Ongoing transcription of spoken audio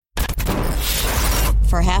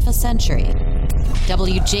For half a century,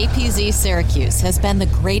 WJPZ Syracuse has been the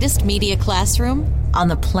greatest media classroom on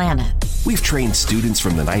the planet. We've trained students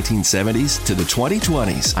from the 1970s to the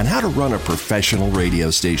 2020s on how to run a professional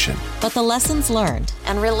radio station. But the lessons learned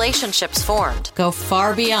and relationships formed go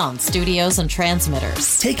far beyond studios and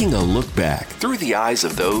transmitters. Taking a look back through the eyes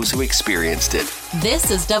of those who experienced it.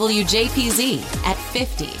 This is WJPZ at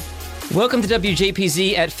 50. Welcome to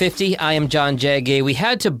WJPZ at 50. I am John Jagay. We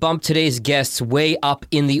had to bump today's guests way up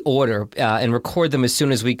in the order and record them as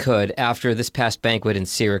soon as we could after this past banquet in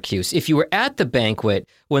Syracuse. If you were at the banquet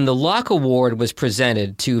when the Locke Award was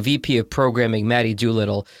presented to VP of Programming Maddie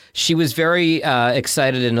Doolittle, she was very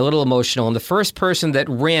excited and a little emotional. And the first person that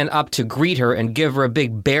ran up to greet her and give her a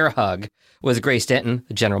big bear hug was Grace Denton,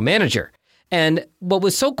 the general manager. And what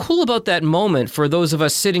was so cool about that moment for those of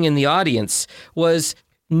us sitting in the audience was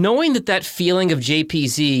knowing that feeling of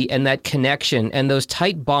JPZ and that connection and those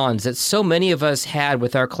tight bonds that so many of us had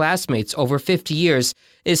with our classmates over 50 years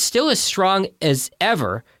is still as strong as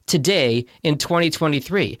ever today in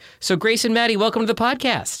 2023. So Grace and Maddie, welcome to the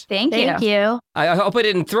podcast. Thank you. I hope I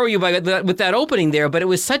didn't throw you with that opening there, but it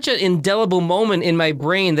was such an indelible moment in my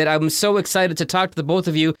brain that I'm so excited to talk to the both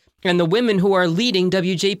of you and the women who are leading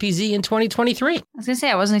WJPZ in 2023. I was going to say,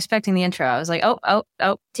 I wasn't expecting the intro. I was like, oh,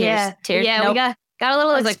 tears. Yeah, nope. we got a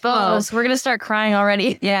little exposed. We're going to start crying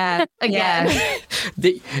already. Yeah. Again.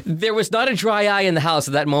 There was not a dry eye in the house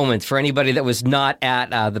at that moment for anybody that was not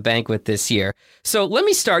at the banquet this year. So let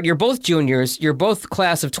me start. You're both juniors. You're both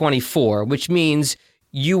class of 24, which means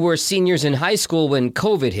you were seniors in high school when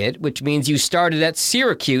COVID hit, which means you started at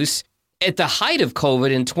Syracuse at the height of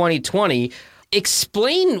COVID in 2020.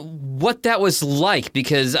 Explain what that was like,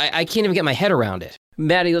 because I can't even get my head around it.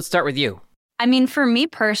 Maddie, let's start with you. I mean, for me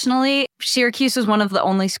personally, Syracuse was one of the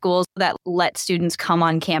only schools that let students come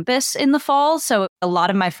on campus in the fall. So a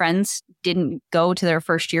lot of my friends didn't go to their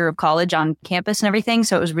first year of college on campus and everything.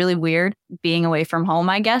 So it was really weird being away from home,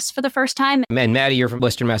 I guess, for the first time. And Maddie, you're from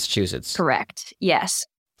Western Massachusetts. Correct. Yes.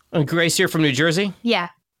 And Grace, you're from New Jersey? Yeah.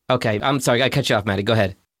 Okay. I'm sorry. I cut you off, Maddie. Go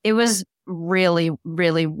ahead. It was really,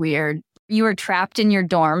 really weird. You were trapped in your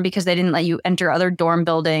dorm because they didn't let you enter other dorm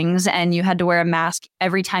buildings, and you had to wear a mask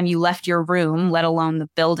every time you left your room, let alone the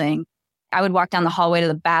building. I would walk down the hallway to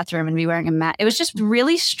the bathroom and be wearing a mask. It was just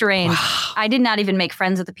really strange. Wow. I did not even make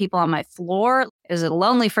friends with the people on my floor. It was a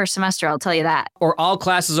lonely first semester, I'll tell you that. Or all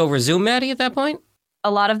classes over Zoom, Maddie, at that point?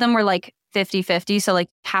 A lot of them were like 50-50. So like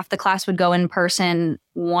half the class would go in person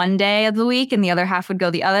one day of the week and the other half would go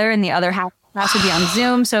the other, and the other half class would be on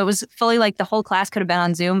Zoom. So it was fully like the whole class could have been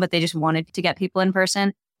on Zoom, but they just wanted to get people in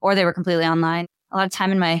person, or they were completely online. A lot of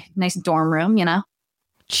time in my nice dorm room, you know?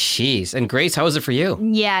 Jeez. And Grace, how was it for you?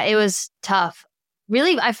 Yeah, it was tough.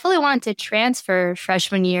 Really, I fully wanted to transfer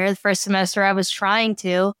freshman year. The first semester I was trying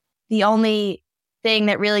to. The only thing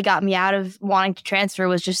that really got me out of wanting to transfer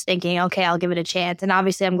was just thinking, okay, I'll give it a chance. And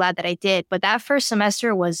obviously I'm glad that I did. But that first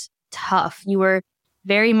semester was tough. You were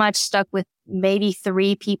very much stuck with maybe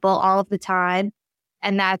 3 people all of the time.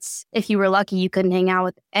 And that's, if you were lucky, you couldn't hang out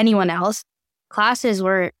with anyone else. Classes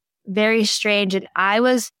were very strange. And I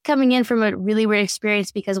was coming in from a really weird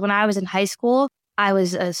experience because when I was in high school, I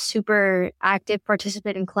was a super active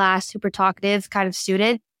participant in class, super talkative kind of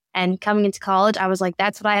student. And coming into college, I was like,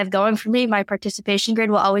 that's what I have going for me. My participation grade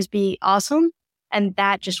will always be awesome. And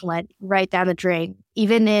that just went right down the drain.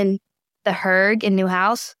 Even in the Herg in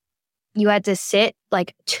Newhouse, you had to sit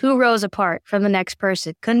like 2 rows apart from the next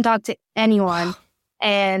person. Couldn't talk to anyone.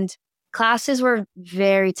 And classes were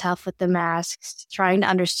very tough with the masks, trying to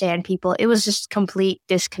understand people. It was just complete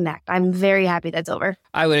disconnect. I'm very happy that's over.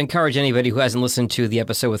 I would encourage anybody who hasn't listened to the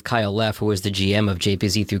episode with Kyle Leff, who was the GM of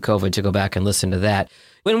JPZ through COVID, to go back and listen to that.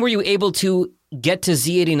 When were you able to get to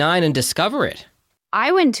Z89 and discover it?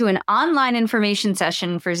 I went to an online information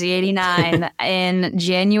session for Z89 in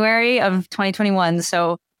January of 2021.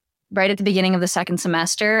 So right at the beginning of the second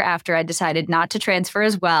semester, after I decided not to transfer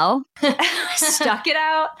as well, stuck it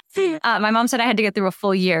out. My mom said I had to get through a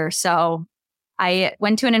full year. So I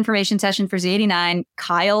went to an information session for Z89.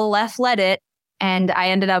 Kyle Leff led it, and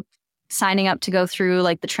I ended up signing up to go through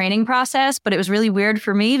like the training process. But it was really weird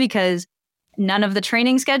for me because none of the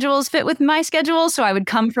training schedules fit with my schedule. So I would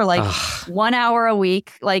come for like 1 hour a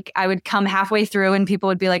week. Like I would come halfway through and people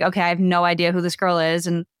would be like, okay, I have no idea who this girl is.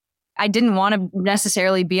 And I didn't want to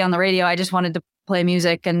necessarily be on the radio. I just wanted to play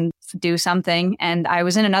music and do something. And I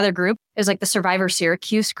was in another group. It was like the Survivor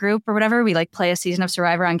Syracuse group or whatever. We like play a season of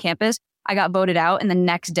Survivor on campus. I got voted out, and the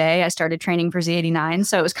next day I started training for Z89.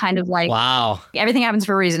 So it was kind of like, wow, everything happens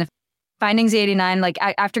for a reason. Finding Z89, like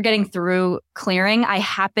after getting through clearing, I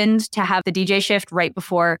happened to have the DJ shift right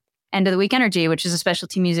before End of the Week Energy, which is a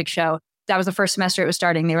specialty music show. that was the first semester it was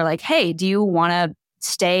starting. They were like, hey, do you want to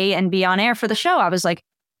stay and be on air for the show? I was like,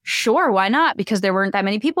 sure, why not? Because there weren't that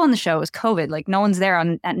many people in the show. It was COVID. Like no one's there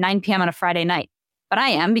at 9 p.m. on a Friday night. But I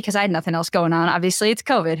am because I had nothing else going on. Obviously, it's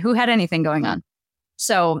COVID. Who had anything going on?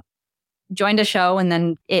 So joined a show, and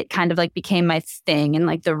then it kind of like became my thing and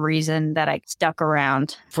like the reason that I stuck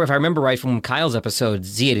around. If I remember right from Kyle's episode,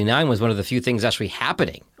 Z89 was one of the few things actually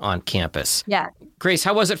happening on campus. Yeah. Grace,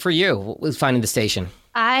 how was it for you with finding the station?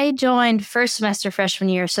 I joined first semester freshman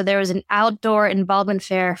year, so there was an outdoor involvement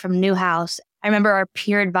fair from Newhouse. I remember our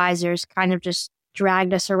peer advisors kind of just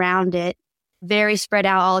dragged us around it, very spread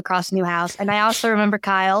out all across Newhouse. And I also remember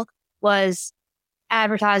Kyle was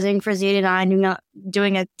advertising for Z89,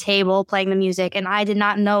 doing a table, playing the music. And I did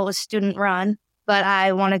not know it was student run, but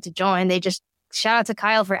I wanted to join. They just shout out to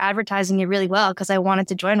Kyle for advertising it really well because I wanted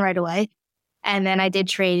to join right away. And then I did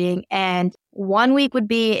training, and 1 week would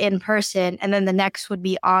be in person and then the next would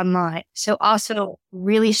be online. So also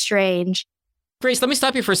really strange. Grace, let me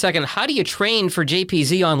stop you for a second. How do you train for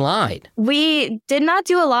JPZ online? We did not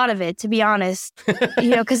do a lot of it, to be honest.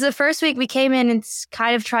 Because the first week we came in and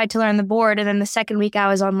kind of tried to learn the board. And then the second week I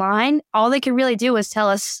was online. All they could really do was tell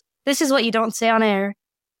us, this is what you don't say on air.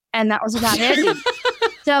 And that was about it.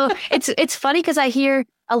 So it's funny because I hear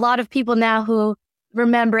a lot of people now who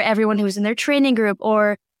remember everyone who was in their training group,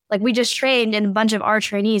 or like we just trained and a bunch of our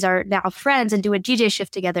trainees are now friends and do a DJ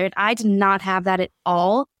shift together. And I did not have that at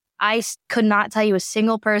all. I could not tell you a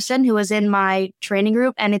single person who was in my training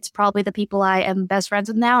group, and it's probably the people I am best friends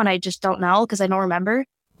with now, and I just don't know because I don't remember.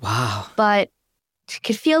 Wow. But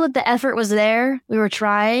could feel that the effort was there. We were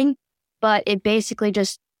trying, but it basically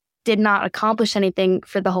just did not accomplish anything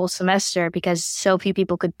for the whole semester because so few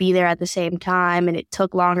people could be there at the same time, and it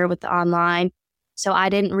took longer with the online. So I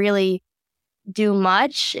didn't really do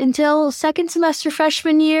much until second semester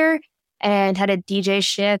freshman year, and had a DJ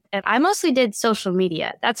shift. And I mostly did social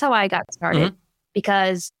media. That's how I got started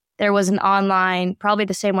because there was an online, probably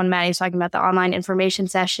the same one Maddie was talking about, the online information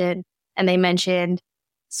session. And they mentioned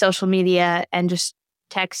social media and just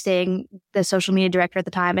texting the social media director at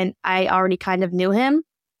the time. And I already kind of knew him.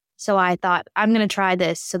 So I thought, I'm going to try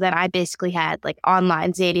this. So then I basically had like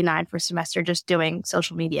online Z89 for a semester, just doing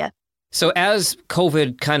social media. So as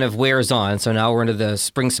COVID kind of wears on, so now we're into the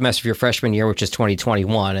spring semester of your freshman year, which is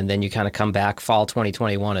 2021, and then you kind of come back fall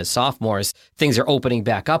 2021 as sophomores, things are opening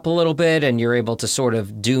back up a little bit and you're able to sort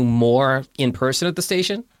of do more in person at the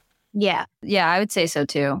station? Yeah. Yeah, I would say so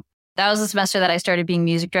too. That was the semester that I started being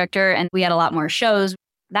music director, and we had a lot more shows.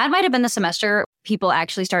 That might have been the semester people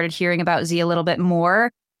actually started hearing about Z a little bit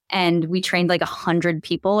more, and we trained like 100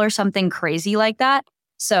 people or something crazy like that.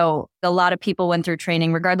 So a lot of people went through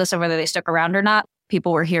training, regardless of whether they stuck around or not.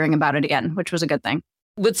 People were hearing about it again, which was a good thing.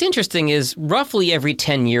 What's interesting is roughly every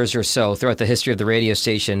 10 years or so throughout the history of the radio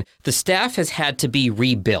station, the staff has had to be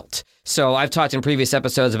rebuilt. So I've talked in previous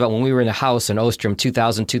episodes about when we were in a house in Ostrom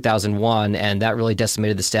 2000, 2001, and that really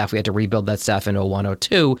decimated the staff. We had to rebuild that staff in 01,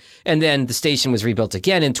 02. And then the station was rebuilt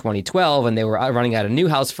again in 2012, and they were running out of new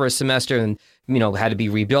house for a semester and had to be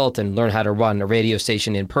rebuilt and learn how to run a radio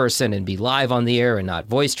station in person and be live on the air and not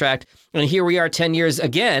voice tracked. And here we are 10 years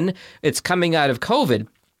again. It's coming out of COVID.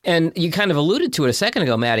 And you kind of alluded to it a second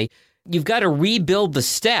ago, Maddie. You've got to rebuild the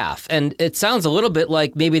staff. And it sounds a little bit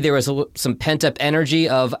like maybe there was some pent-up energy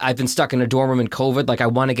of, I've been stuck in a dorm room in COVID, like I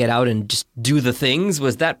want to get out and just do the things.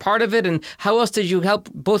 Was that part of it? And how else did you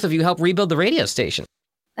both of you help rebuild the radio station?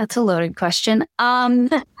 That's a loaded question.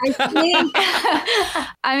 I think,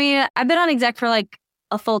 I've been on exec for like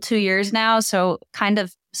a full 2 years now, so kind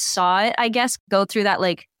of saw it, I guess, go through that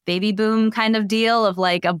like baby boom kind of deal of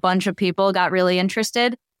like a bunch of people got really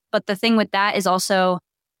interested. But the thing with that is also,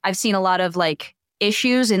 I've seen a lot of like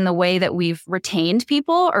issues in the way that we've retained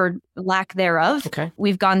people or lack thereof. Okay.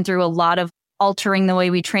 We've gone through a lot of altering the way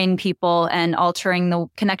we train people and altering the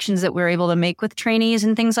connections that we're able to make with trainees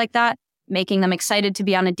and things like that. Making them excited to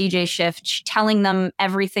be on a DJ shift, telling them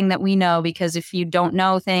everything that we know, because if you don't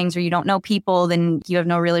know things or you don't know people, then you have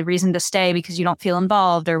no really reason to stay because you don't feel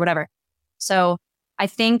involved or whatever. So I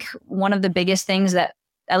think one of the biggest things that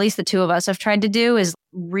at least the two of us have tried to do is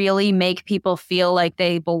really make people feel like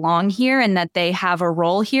they belong here and that they have a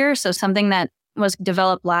role here. So something that was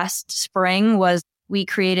developed last spring was we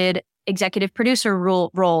created executive producer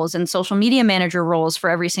roles and social media manager roles for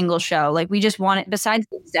every single show. Like we just want it, besides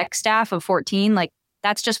the exec staff of 14, like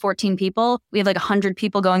that's just 14 people. We have like 100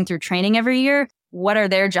 people going through training every year. What are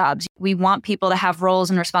their jobs? We want people to have roles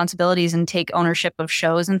and responsibilities and take ownership of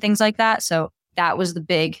shows and things like that. So that was the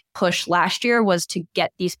big push last year, was to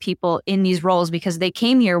get these people in these roles because they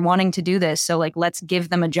came here wanting to do this. So like, let's give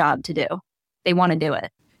them a job to do. They want to do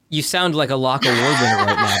it. You sound like a Lock Award winner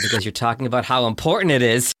right now because you're talking about how important it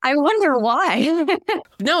is. I wonder why.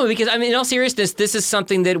 No, because I mean, in all seriousness, this is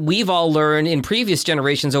something that we've all learned in previous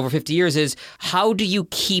generations over 50 years is how do you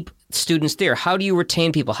keep students there? How do you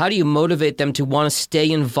retain people? How do you motivate them to want to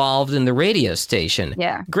stay involved in the radio station?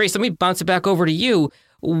 Yeah. Grace, let me bounce it back over to you.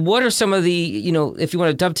 What are some of the, if you want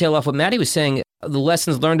to dovetail off what Maddie was saying, the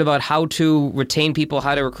lessons learned about how to retain people,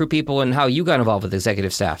 how to recruit people, and how you got involved with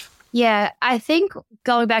executive staff? Yeah, I think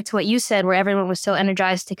going back to what you said, where everyone was so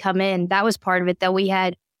energized to come in, that was part of it, that we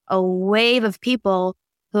had a wave of people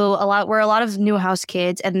who were a lot of Newhouse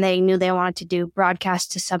kids, and they knew they wanted to do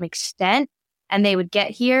broadcast to some extent, and they would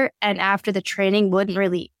get here, and after the training wouldn't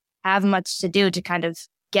really have much to do to kind of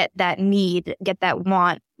get that need, get that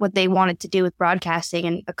want, what they wanted to do with broadcasting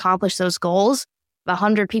and accomplish those goals.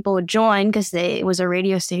 100 people would join because it was a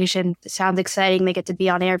radio station. It sounds exciting. They get to be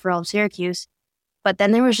on air for all of Syracuse. But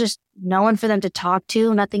then there was just no one for them to talk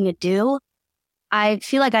to, nothing to do. I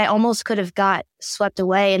feel like I almost could have got swept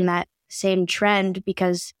away in that same trend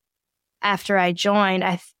because after I joined,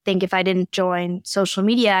 I think if I didn't join social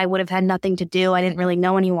media, I would have had nothing to do. I didn't really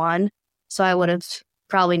know anyone, so I would have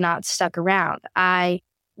probably not stuck around. I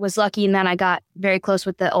was lucky in that I got very close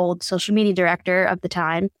with the old social media director of the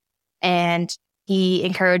time, and he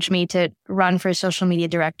encouraged me to run for social media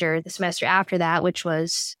director the semester after that, which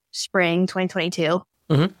was spring 2022.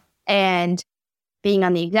 Mm-hmm. And being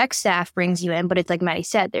on the exec staff brings you in, but it's like Maddie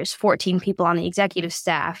said, there's 14 people on the executive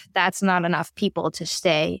staff. That's not enough people to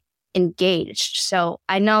stay engaged. So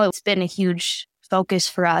I know it's been a huge focus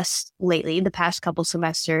for us lately, the past couple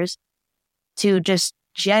semesters, to just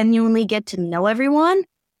genuinely get to know everyone.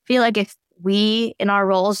 I feel like if we in our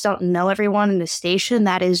roles don't know everyone in the station,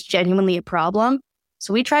 that is genuinely a problem.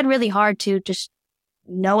 So we tried really hard to just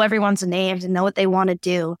know everyone's names and know what they want to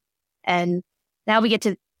do. And now we get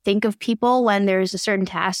to think of people when there's a certain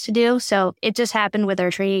task to do. So it just happened with our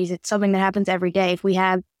trainees. It's something that happens every day. If we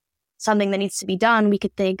have something that needs to be done, we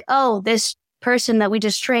could think, oh, this person that we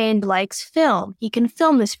just trained likes film. He can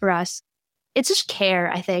film this for us. It's just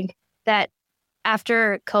care, I think, that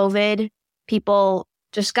after COVID, people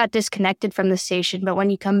just got disconnected from the station. But when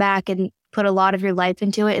you come back and put a lot of your life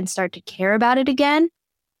into it and start to care about it again,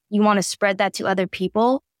 you want to spread that to other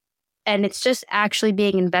people. And it's just actually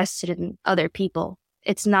being invested in other people.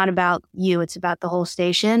 It's not about you. It's about the whole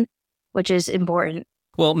station, which is important.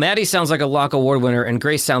 Well, Maddie sounds like a Lock Award winner, and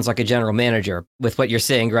Grace sounds like a general manager with what you're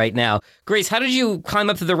saying right now. Grace, how did you climb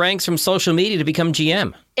up through the ranks from social media to become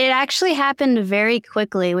GM? It actually happened very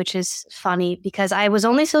quickly, which is funny because I was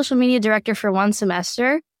only social media director for one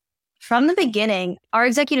semester. From the beginning, our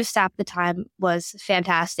executive staff at the time was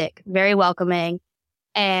fantastic, very welcoming,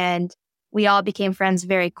 and we all became friends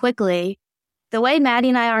very quickly. The way Maddie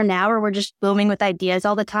and I are now, where we're just booming with ideas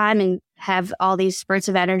all the time and have all these spurts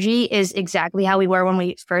of energy, is exactly how we were when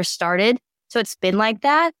we first started. So it's been like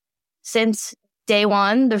that since day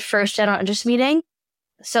one, the first general interest meeting.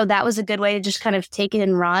 So that was a good way to just kind of take it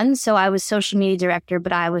and run. So I was social media director,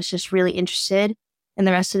 but I was just really interested in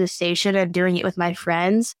the rest of the station and doing it with my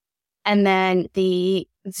friends. And then the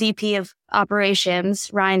VP of operations,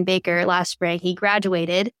 Ryan Baker, last spring, he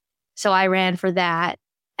graduated. So I ran for that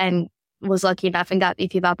and was lucky enough and got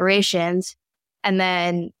VP of operations. And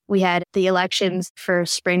then we had the elections for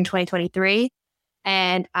spring 2023.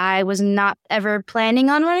 And I was not ever planning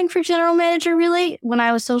on running for general manager, really. When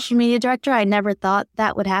I was social media director, I never thought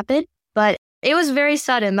that would happen. But it was very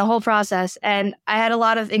sudden, the whole process. And I had a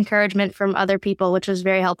lot of encouragement from other people, which was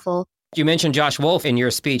very helpful. You mentioned Josh Wolf in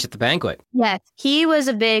your speech at the banquet. Yes, he was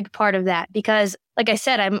a big part of that because, like I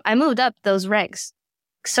said, I moved up those ranks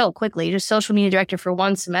so quickly. Just social media director for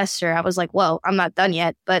one semester. I was like, whoa, I'm not done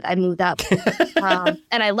yet, but I moved up. And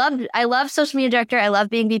I loved social media director. I love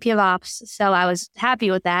being VP of ops. So I was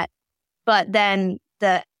happy with that. But then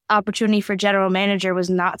the opportunity for general manager was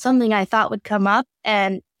not something I thought would come up.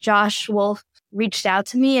 And Josh Wolf reached out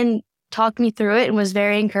to me and talked me through it and was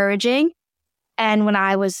very encouraging. And when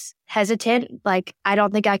I was hesitant, like, I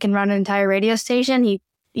don't think I can run an entire radio station, he,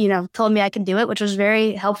 told me I could do it, which was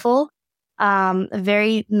very helpful. A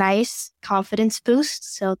very nice confidence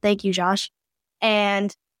boost. So thank you, Josh.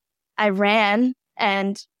 And I ran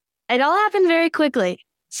and it all happened very quickly.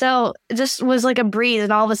 So it just was like a breeze.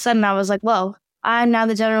 And all of a sudden I was like, whoa, I'm now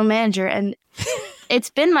the general manager. And it's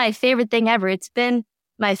been my favorite thing ever. It's been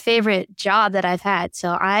my favorite job that I've had.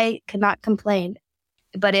 So I could not complain.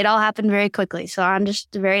 But it all happened very quickly. So I'm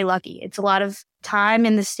just very lucky. It's a lot of time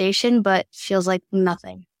in the station, but feels like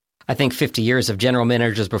nothing. I think 50 years of general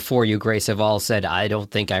managers before you, Grace, have all said, I don't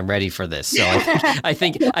think I'm ready for this. So I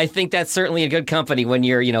think that's certainly a good company when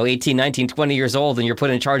you're, 18, 19, 20 years old and you're put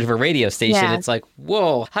in charge of a radio station. Yeah. It's like,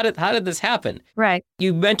 whoa, how did this happen? Right.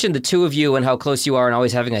 You mentioned the two of you and how close you are and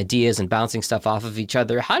always having ideas and bouncing stuff off of each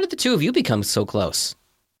other. How did the two of you become so close?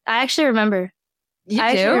 I actually remember.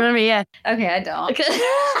 I actually remember, yeah. Okay, I don't.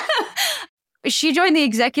 She joined the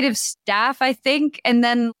executive staff, I think, and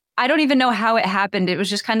then I don't even know how it happened. It was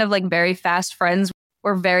just kind of like very fast friends.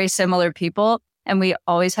 We're very similar people and we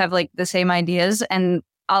always have like the same ideas, and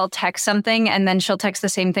I'll text something and then she'll text the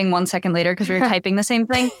same thing 1 second later because we were typing the same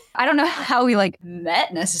thing. I don't know how we like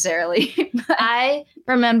met necessarily. I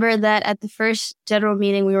remember that at the first general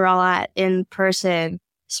meeting we were all at in person,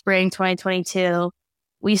 spring 2022,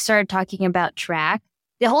 we started talking about track.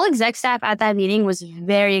 The whole exec staff at that meeting was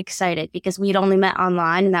very excited because we'd only met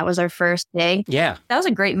online and that was our first day. Yeah. That was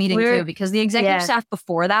a great meeting too, because the executive staff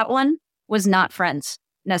before that one was not friends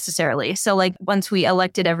necessarily. So like once we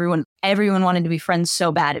elected everyone wanted to be friends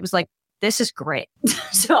so bad. It was like, this is great.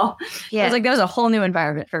 So it was like, that was a whole new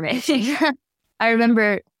environment for me. I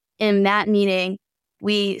remember in that meeting,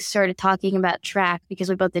 we started talking about track because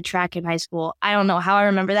we both did track in high school. I don't know how I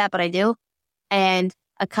remember that, but I do. And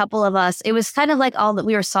a couple of us, it was kind of like all that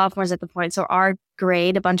we were sophomores at the point. So our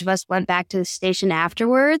grade, a bunch of us went back to the station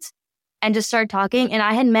afterwards and just started talking. And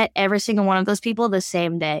I had met every single one of those people the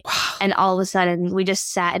same day. Wow. And all of a sudden we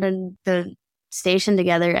just sat in the station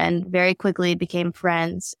together and very quickly became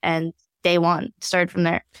friends. And day one started from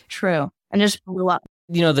there. True. And just blew up.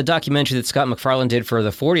 The documentary that Scott McFarlane did for the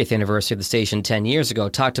 40th anniversary of the station 10 years ago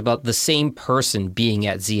talked about the same person being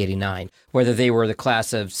at Z89, whether they were the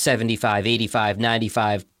class of 75, 85,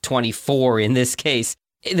 95, 24 in this case.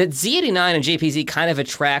 That Z89 and JPZ kind of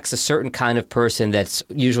attracts a certain kind of person that's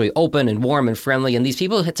usually open and warm and friendly, and these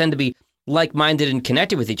people tend to be like-minded and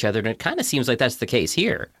connected with each other, and it kind of seems like that's the case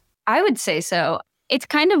here. I would say so. It's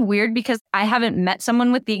kind of weird because I haven't met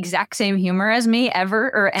someone with the exact same humor as me ever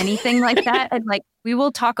or anything like that. And like, we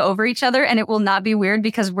will talk over each other and it will not be weird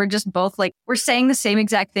because we're just both like, we're saying the same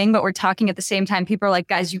exact thing, but we're talking at the same time. People are like,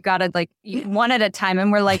 guys, you gotta like one at a time.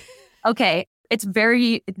 And we're like, okay, it's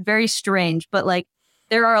very strange. But like,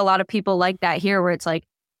 there are a lot of people like that here where it's like,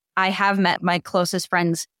 I have met my closest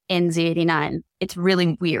friends in Z89. It's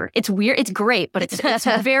really weird. It's weird. It's great, but it's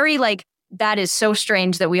very like, that is so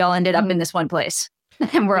strange that we all ended up in this one place.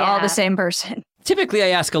 And we're all the same person. Typically, I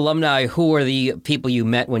ask alumni who are the people you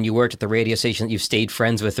met when you worked at the radio station that you've stayed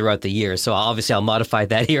friends with throughout the years. So obviously, I'll modify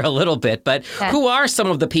that here a little bit. But who are some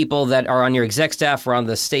of the people that are on your exec staff or on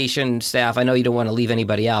the station staff? I know you don't want to leave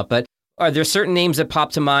anybody out, but are there certain names that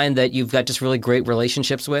pop to mind that you've got just really great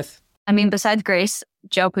relationships with? I mean, besides Grace,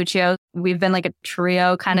 Joe Puccio, we've been like a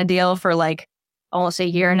trio kind of deal for like almost a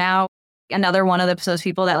year now. Another one of those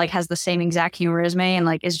people that like has the same exact humor as me and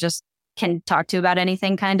like is just can talk to about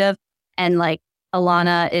anything kind of. And like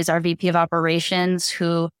Alana is our VP of operations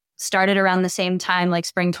who started around the same time, like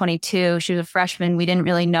spring 22. She was a freshman. We didn't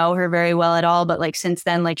really know her very well at all. But like since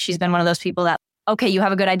then, like she's been one of those people that, okay, you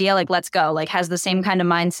have a good idea, like let's go, like has the same kind of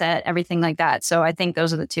mindset, everything like that. So I think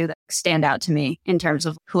those are the two that stand out to me in terms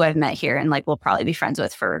of who I've met here and like we'll probably be friends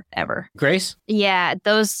with forever. Grace? Yeah,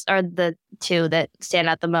 those are the two that stand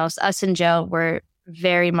out the most. Us and Joe were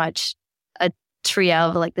very much a trio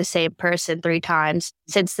of like the same person 3 times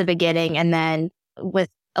since the beginning. And then with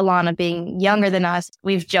Alana being younger than us,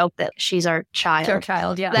 we've joked that she's our child. Our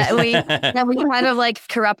child, yeah. That we kind of like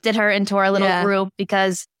corrupted her into our little group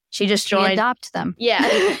because she just joined. We adopt them.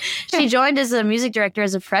 Yeah. She joined as a music director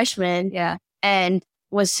as a freshman. Yeah. And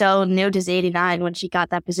was so new to Z89 when she got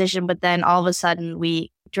that position. But then all of a sudden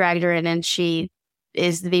we dragged her in and she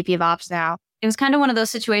is the VP of Ops now. It was kind of one of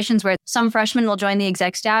those situations where some freshmen will join the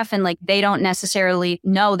exec staff and like they don't necessarily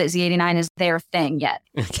know that Z89 is their thing yet.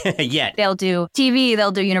 Yet. They'll do TV,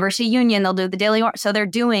 they'll do University Union, they'll do the Daily Or. So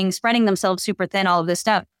they're spreading themselves super thin, all of this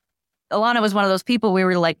stuff. Alana was one of those people we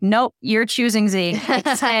were like, nope, you're choosing Z.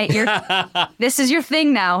 This is your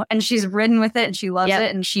thing now. And she's ridden with it and she loves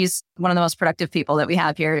it. And she's one of the most productive people that we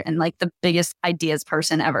have here and like the biggest ideas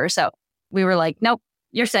person ever. So we were like, nope,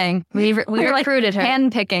 you're saying. We were like recruited her.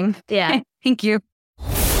 Handpicking. Yeah. Thank you.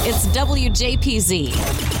 It's WJPZ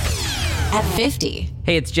at 50.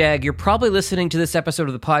 Hey, it's Jag. You're probably listening to this episode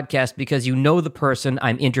of the podcast because you know the person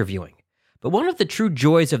I'm interviewing. But one of the true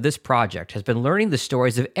joys of this project has been learning the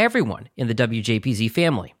stories of everyone in the WJPZ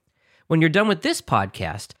family. When you're done with this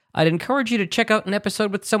podcast, I'd encourage you to check out an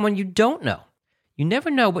episode with someone you don't know. You never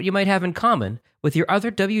know what you might have in common with your other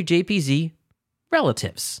WJPZ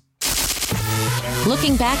relatives.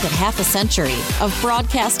 Looking back at half a century of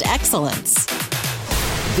broadcast excellence.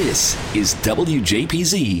 This is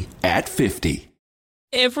WJPZ at 50.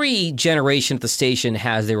 Every generation at the station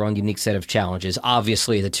has their own unique set of challenges.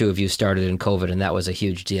 Obviously, the two of you started in COVID, and that was a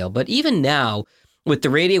huge deal. But even now, with the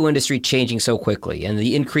radio industry changing so quickly and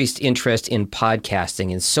the increased interest in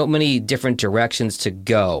podcasting and so many different directions to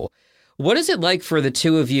go, what is it like for the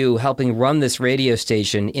two of you helping run this radio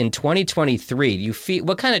station in 2023? Do you feel,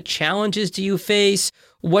 what kind of challenges do you face?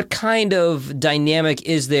 What kind of dynamic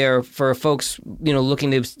is there for folks,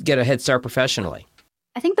 looking to get a head start professionally?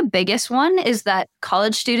 I think the biggest one is that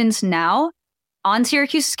college students now on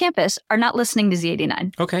Syracuse's campus are not listening to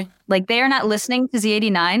Z89. Okay. Like, they are not listening to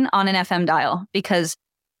Z89 on an FM dial because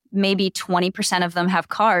maybe 20% of them have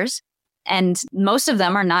cars, and most of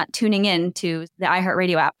them are not tuning in to the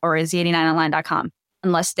iHeartRadio app or Z89online.com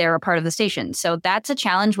unless they're a part of the station. So that's a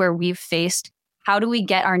challenge where we've faced, how do we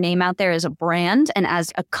get our name out there as a brand and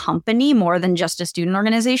as a company more than just a student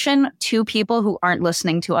organization to people who aren't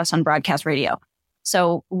listening to us on broadcast radio?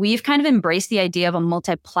 So we've kind of embraced the idea of a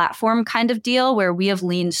multi-platform kind of deal where we have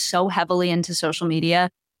leaned so heavily into social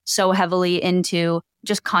media, so heavily into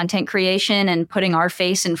just content creation and putting our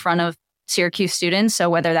face in front of Syracuse students. So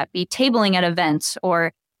whether that be tabling at events,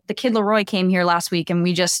 or the Kid Leroy came here last week and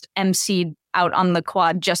we just emceed out on the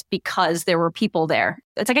quad just because there were people there.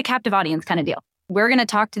 It's like a captive audience kind of deal. We're going to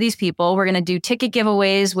talk to these people. We're going to do ticket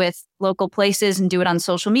giveaways with local places and do it on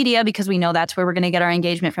social media because we know that's where we're going to get our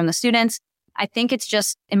engagement from the students. I think it's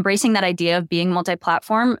just embracing that idea of being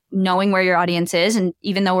multi-platform, knowing where your audience is. And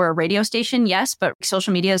even though we're a radio station, yes, but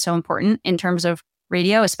social media is so important in terms of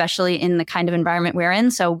radio, especially in the kind of environment we're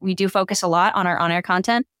in. So we do focus a lot on our on-air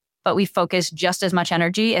content, but we focus just as much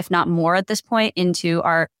energy, if not more at this point, into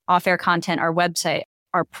our off-air content, our website,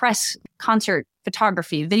 our press, concert,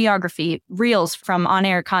 photography, videography, reels from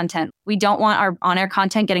on-air content. We don't want our on-air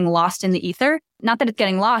content getting lost in the ether. Not that it's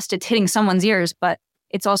getting lost, it's hitting someone's ears, but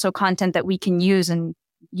it's also content that we can use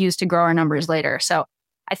to grow our numbers later. So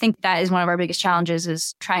I think that is one of our biggest challenges,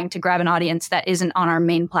 is trying to grab an audience that isn't on our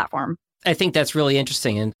main platform. I think that's really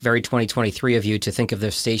interesting and very 2023 of you to think of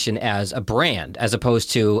this station as a brand as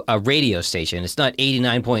opposed to a radio station. It's not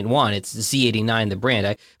 89.1, it's Z89, the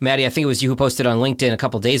brand. Maddie, I think it was you who posted on LinkedIn a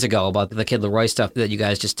couple days ago about the Kid Leroy stuff that you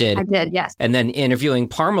guys just did. I did, yes. And then interviewing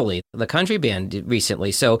Parmalee, the country band,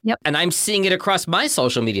 recently. So, yep. And I'm seeing it across my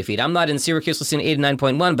social media feed. I'm not in Syracuse listening to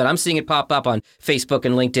 89.1, but I'm seeing it pop up on Facebook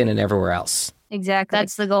and LinkedIn and everywhere else. Exactly.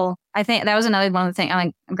 That's the goal. I think that was another one of the things. I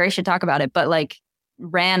mean, Grace should talk about it, but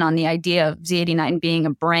ran on the idea of Z89 being a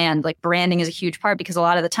brand. Branding is a huge part because a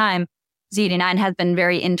lot of the time Z89 has been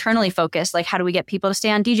very internally focused. How do we get people to stay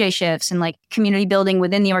on DJ shifts and community building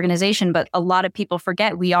within the organization? But a lot of people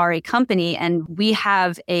forget we are a company and we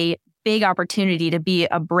have a big opportunity to be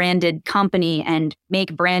a branded company and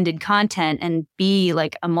make branded content and be a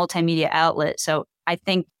multimedia outlet. So I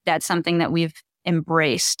think that's something that we've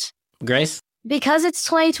embraced. Grace? Because it's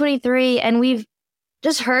 2023 and we've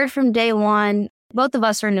just heard from day one, both of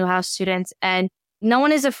us are Newhouse students, and no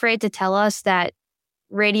one is afraid to tell us that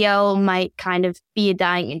radio might kind of be a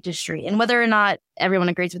dying industry. And whether or not everyone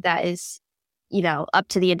agrees with that is, up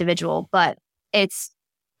to the individual. But it's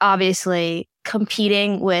obviously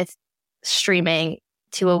competing with streaming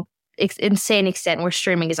to an insane extent where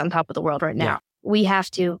streaming is on top of the world right now. Yeah. We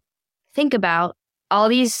have to think about all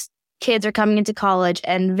these kids are coming into college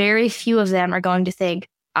and very few of them are going to think,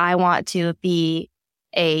 I want to be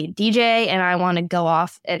a DJ and I want to go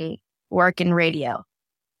off and work in radio.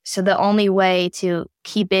 So the only way to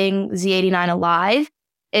keeping Z89 alive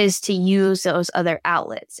is to use those other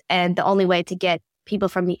outlets. And the only way to get people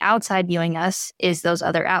from the outside viewing us is those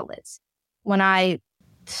other outlets. When I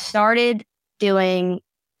started doing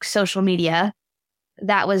social media,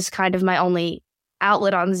 that was kind of my only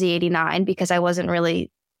outlet on Z89 because I wasn't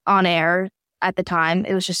really on air at the time.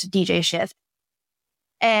 It was just a DJ shift.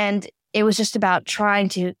 And it was just about trying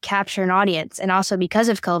to capture an audience. And also because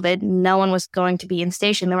of COVID, no one was going to be in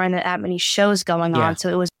station. There weren't that many shows going on. So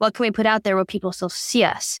it was, what can we put out there where people still see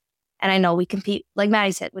us? And I know we compete, like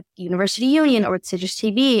Maddie said, with University Union or with Citrus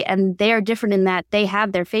TV. And they are different in that they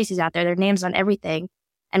have their faces out there, their names on everything.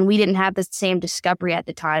 And we didn't have the same discovery at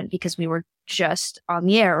the time because we were just on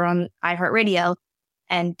the air or on iHeartRadio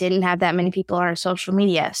and didn't have that many people on our social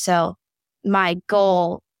media. So my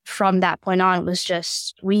goal from that point on was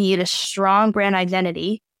just, we need a strong brand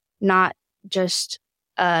identity, not just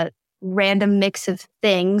a random mix of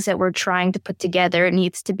things that we're trying to put together. It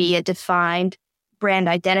needs to be a defined brand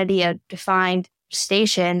identity, a defined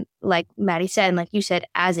station, like Maddie said, and like you said,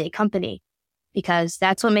 as a company, because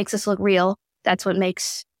that's what makes us look real. That's what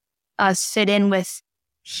makes us fit in with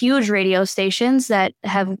huge radio stations that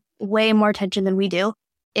have way more attention than we do.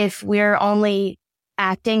 If we're only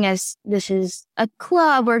acting as this is a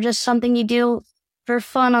club or just something you do for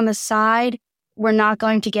fun on the side, we're not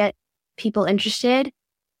going to get people interested.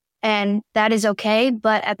 And that is okay.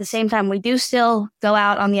 But at the same time, we do still go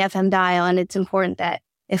out on the FM dial. And it's important that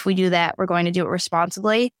if we do that, we're going to do it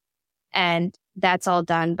responsibly. And that's all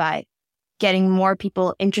done by getting more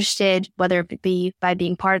people interested, whether it be by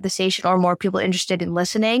being part of the station or more people interested in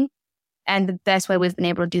listening. And the best way we've been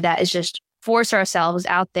able to do that is just force ourselves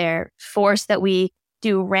out there, force that we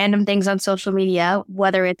do random things on social media,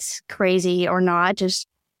 whether it's crazy or not, just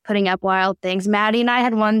putting up wild things. Maddie and I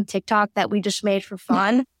had one TikTok that we just made for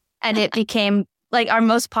fun and it became like our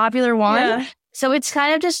most popular one. Yeah. So it's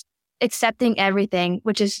kind of just accepting everything,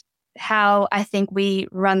 which is how I think we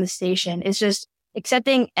run the station. It's just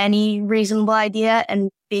accepting any reasonable idea and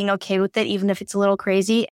being okay with it, even if it's a little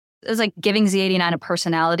crazy. It was like giving Z89 a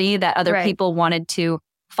personality that other people wanted to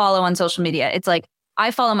follow on social media. It's like,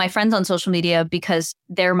 I follow my friends on social media because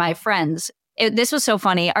they're my friends. This was so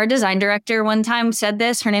funny. Our design director one time said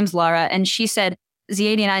this. Her name's Laura. And she said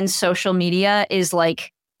Z89's social media is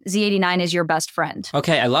like Z89 is your best friend.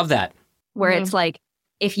 Okay, I love that. Where it's like,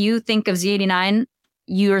 if you think of Z89,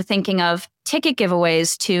 you're thinking of ticket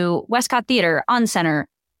giveaways to Westcott Theater, On Center,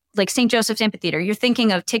 like St. Joseph's Amphitheater. You're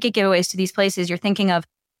thinking of ticket giveaways to these places. You're thinking of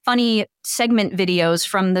funny segment videos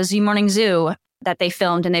from the Z Morning Zoo that they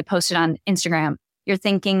filmed and they posted on Instagram. You're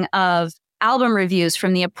thinking of album reviews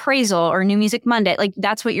from The Appraisal or New Music Monday. Like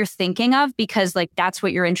that's what you're thinking of because like that's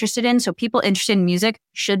what you're interested in. So people interested in music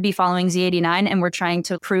should be following Z89. And we're trying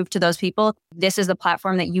to prove to those people, this is the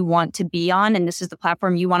platform that you want to be on. And this is the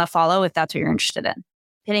platform you want to follow if that's what you're interested in.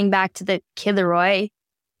 Hitting back to the Kid Leroy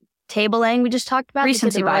tabling we just talked about.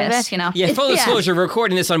 Recency bias, you know? Yeah, full disclosure, we're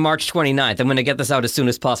recording this on March 29th. I'm going to get this out as soon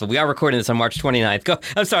as possible. We are recording this on March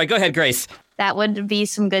 29th. I'm sorry, go ahead, Grace. That would be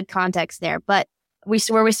some good context there. But we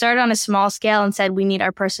started on a small scale and said we need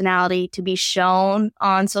our personality to be shown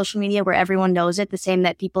on social media where everyone knows it, the same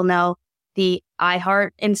that people know the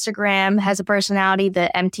iHeart Instagram has a personality,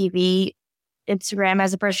 the MTV Instagram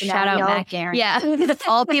has a personality. Shout out Matt Guerin. Yeah,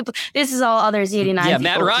 all people. This is all other Z89 Yeah, people.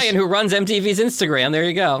 Matt Ryan, who runs MTV's Instagram. There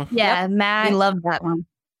you go. Yeah, Matt. We love that one.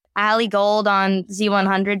 Ali Gold on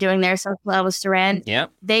Z100 doing their stuff with Saran. Yeah.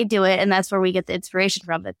 They do it, and that's where we get the inspiration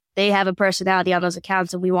from. That they have a personality on those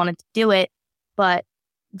accounts, and we wanted to do it. But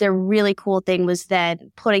the really cool thing was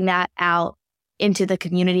then putting that out into the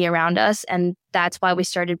community around us. And that's why we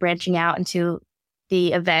started branching out into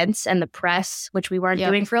the events and the press, which we weren't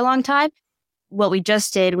doing for a long time. What we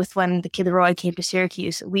just did with when the Kid Leroy came to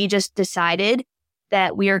Syracuse, we just decided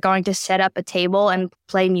that we are going to set up a table and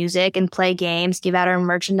play music and play games, give out our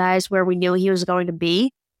merchandise where we knew he was going to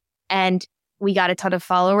be. And we got a ton of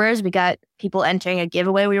followers. We got people entering a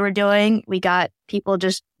giveaway we were doing. We got people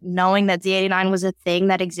just knowing that Z89 was a thing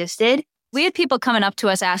that existed. We had people coming up to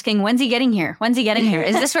us asking, when's he getting here? When's he getting here?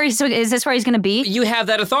 Is this where he's going to be? You have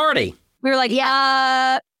that authority. We were like,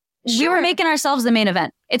 we were making ourselves the main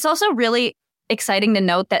event. It's also really exciting to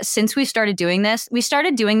note that since we started doing this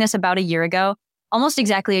about a year ago, almost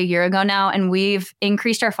exactly a year ago now, and we've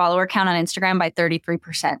increased our follower count on Instagram by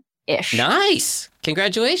 33%-ish. Nice.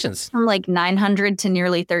 Congratulations. From like 900 to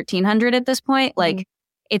nearly 1,300 at this point. Like,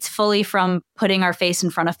 it's fully from putting our face in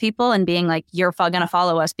front of people and being like, you're going to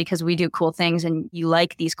follow us because we do cool things and you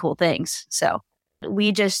like these cool things. So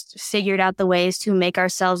we just figured out the ways to make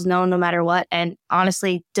ourselves known no matter what and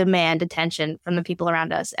honestly demand attention from the people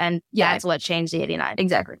around us. And that's what changed the 89.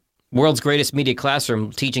 Exactly. World's greatest media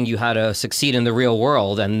classroom, teaching you how to succeed in the real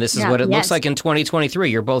world. And this is what it looks like in 2023.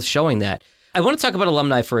 You're both showing that. I want to talk about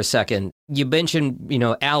alumni for a second. You mentioned,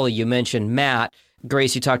 Ali, you mentioned Matt.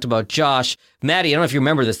 Grace, you talked about Josh. Maddie, I don't know if you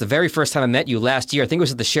remember this. The very first time I met you last year, I think it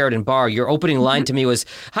was at the Sheridan Bar, your opening line to me was,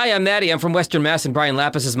 "Hi, I'm Maddie. I'm from Western Mass, and Brian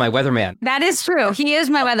Lapis is my weatherman." That is true. He is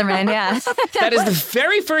my weatherman, yeah. That is the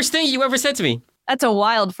very first thing you ever said to me. That's a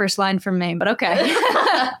wild first line from me, but okay.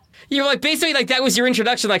 You were like, basically, like, that was your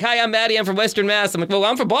introduction. Like, "Hi, I'm Maddie. I'm from Western Mass." I'm like, "Well,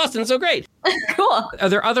 I'm from Boston, so great." Cool. Are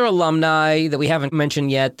there other alumni that we haven't mentioned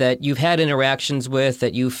yet that you've had interactions with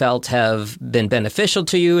that you felt have been beneficial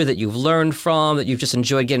to you, that you've learned from, that you've just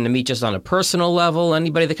enjoyed getting to meet just on a personal level?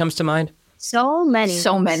 Anybody that comes to mind? So many.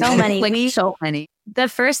 Like, so many. The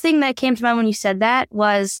first thing that came to mind when you said that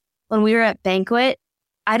was when we were at Banquet.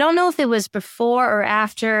 I don't know if it was before or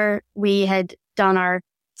after we had done our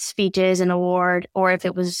speeches and award, or if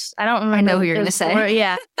it was, I don't remember. I know who you're going to say.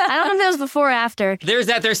 Yeah. I don't know if it was before or after. There's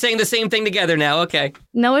that. They're saying the same thing together now. Okay.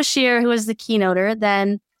 Noah Shear, who was the keynoter,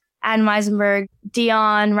 then Adam Eisenberg,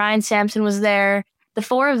 Dion, Ryan Sampson was there. The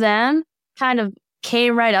four of them kind of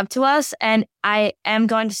came right up to us, and I am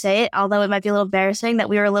going to say it, although it might be a little embarrassing, that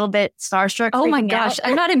we were a little bit starstruck. Oh my gosh,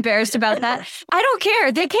 I'm not embarrassed about that. I don't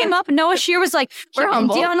care. They came up. Noah Shear was like, We're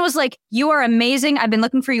humble. Dion was like, you are amazing. I've been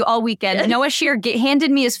looking for you all weekend. Noah Shear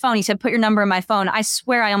handed me his phone. He said, put your number in my phone. I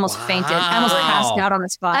swear I almost fainted. I almost passed out on the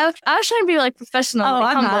spot. I was trying to be like professional. Oh,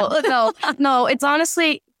 like, I'm humble. No, it's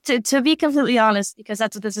honestly, to be completely honest, because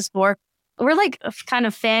that's what this is for, we're like kind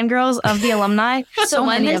of fangirls of the alumni. So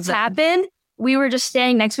when this happened, we were just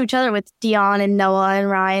standing next to each other with Dion and Noah and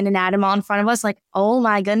Ryan and Adam all in front of us. Like, oh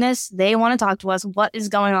my goodness, they want to talk to us. What is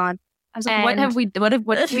going on? I was like, what did we do?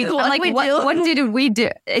 What did we do?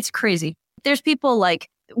 It's crazy. There's people like,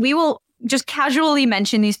 we will just casually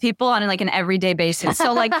mention these people on like an everyday basis.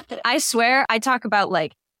 So like, I swear I talk about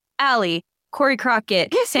like Allie, Corey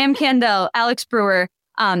Crockett, Sam Candell, Alex Brewer,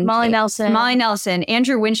 Molly Nelson,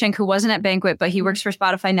 Andrew Winshank, who wasn't at Banquet, but he works for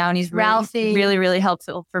Spotify now, and he's Ralphie. really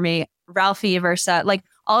helpful for me. Ralphie Versa, like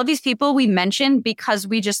all of these people we mention because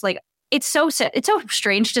we just like, it's so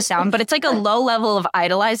strange to sound, but it's like a low level of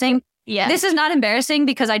idolizing. Yeah. This is not embarrassing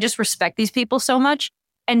because I just respect these people so much.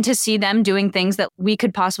 And to see them doing things that we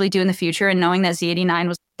could possibly do in the future and knowing that Z89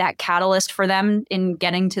 was that catalyst for them in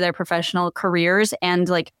getting to their professional careers and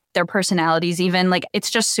like their personalities even, like it's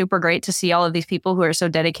just super great to see all of these people who are so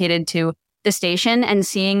dedicated to the station and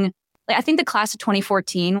seeing, like I think the class of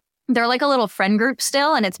 2014, they're like a little friend group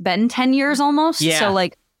still and it's been 10 years almost. Yeah. So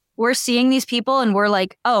like we're seeing these people and we're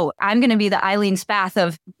like, oh, I'm going to be the Eileen Spath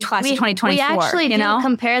of class of 2024. We actually do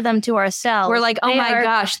compare them to ourselves. We're like, oh my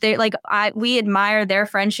gosh, they like we admire their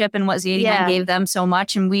friendship and what Z89 gave them so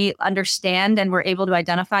much, and we understand and we're able to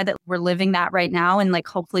identify that we're living that right now, and like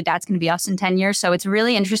hopefully that's going to be us in 10 years. So it's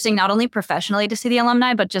really interesting, not only professionally to see the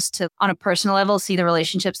alumni, but just to on a personal level see the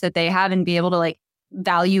relationships that they have and be able to like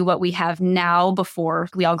value what we have now before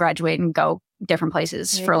we all graduate and go different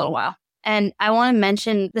places for a little while. And I want to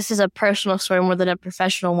mention, this is a personal story more than a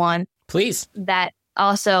professional one. Please. That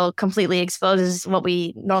also completely exposes what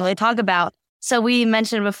we normally talk about. So we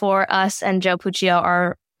mentioned before, us and Joe Puccio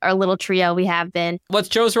are our little trio we have been. What's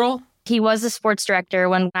Joe's role? He was the sports director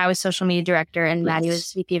when I was social media director and Maddie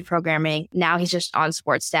was VP of programming. Now he's just on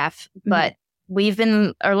sports staff. But we've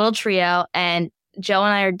been our little trio, and Joe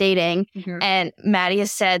and I are dating, and Maddie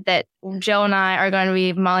has said that Joe and I are going to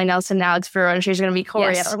be Molly Nelson and Alex Brewer, and she's going to be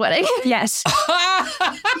Corey at our wedding. Yes.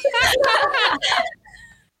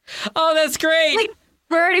 Oh, that's great. Like,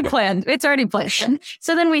 we're already planned. It's already planned.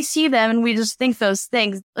 So then we see them and we just think those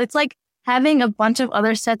things. It's like having a bunch of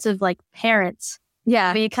other sets of like parents.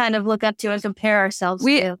 Yeah. We kind of look up to and compare ourselves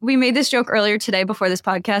to. We made this joke earlier today before this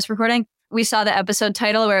podcast recording. We saw the episode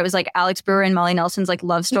title where it was like Alex Brewer and Molly Nelson's like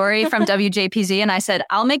love story from WJPZ. And I said,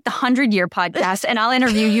 I'll make the 100-year podcast and I'll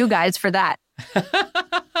interview you guys for that.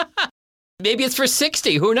 Maybe it's for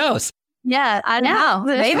 60. Who knows? Yeah, I don't know.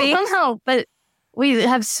 Maybe. I don't know. But we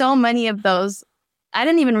have so many of those. I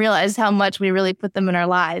didn't even realize how much we really put them in our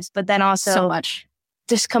lives. But then also so much.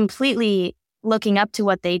 Just completely looking up to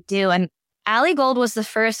what they do. And Allie Gold was the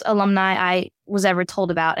first alumni I was ever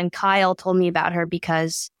told about. And Kyle told me about her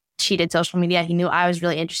because she did social media. He knew I was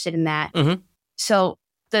really interested in that. So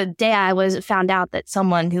the day I found out that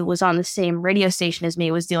someone who was on the same radio station as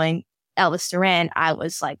me was doing Elvis Duran, I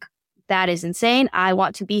was like, that is insane. I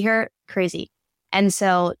want to be her. Crazy. And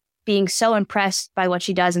so being so impressed by what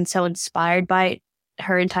she does and so inspired by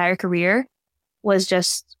her entire career was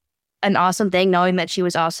just an awesome thing, knowing that she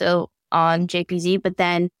was also on JPZ, but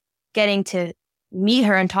then getting to meet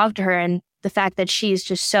her and talk to her, and the fact that she's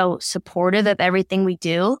just so supportive of everything we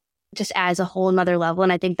do just adds a whole nother level.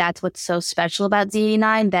 And I think that's what's so special about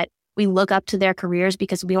Z89, that we look up to their careers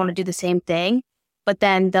because we want to do the same thing, but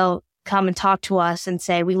then they'll come and talk to us and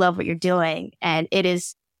say, we love what you're doing. And it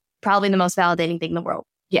is probably the most validating thing in the world.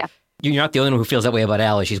 Yeah. You're not the only one who feels that way about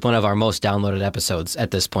Allie. She's one of our most downloaded episodes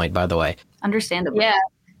at this point, by the way. Understandably. Yeah,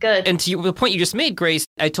 good. And to the point you just made, Grace,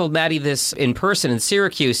 I told Maddie this in person in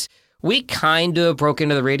Syracuse. We kind of broke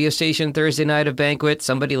into the radio station Thursday night of Banquet.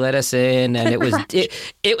 Somebody let us in, and it was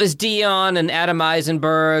it was Dion and Adam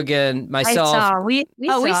Eisenberg and myself. I saw. We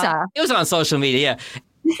saw. It was on social media,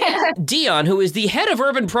 yeah. Dion, who is the head of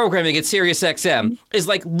urban programming at SiriusXM, is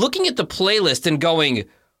like looking at the playlist and going,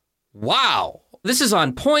 wow, this is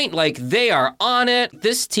on point. Like, they are on it.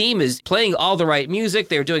 This team is playing all the right music.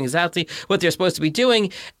 They're doing exactly what they're supposed to be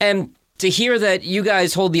doing. And to hear that you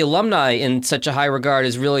guys hold the alumni in such a high regard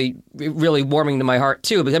is really, really warming to my heart,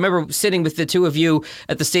 too. Because I remember sitting with the two of you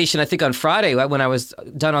at the station, I think on Friday when I was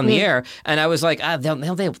done on the air, and I was like, I don't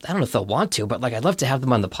know if they'll want to, but like, I'd love to have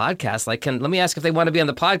them on the podcast. Like, let me ask if they want to be on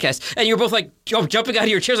the podcast. And you were both like jumping out of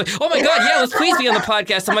your chairs, like, oh my God, yeah, let's please be on the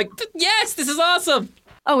podcast. I'm like, yes, this is awesome.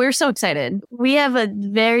 Oh, we were so excited. We have a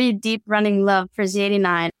very deep running love for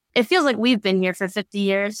Z89. It feels like we've been here for 50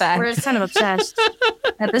 years. Fact. We're kind of obsessed.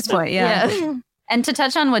 At this point, yeah. And to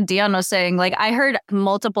touch on what Dion was saying, like I heard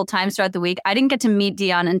multiple times throughout the week, I didn't get to meet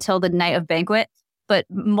Dion until the night of banquet, but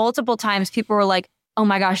multiple times people were like, oh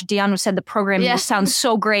my gosh, Dion said the programming just sounds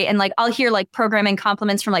so great. And like, I'll hear like programming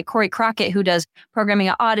compliments from like Corey Crockett, who does programming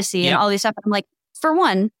at Odyssey and all these stuff. I'm like, for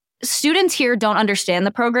one, students here don't understand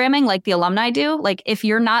the programming like the alumni do. Like if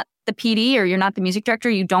you're not the PD or you're not the music director,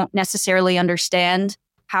 you don't necessarily understand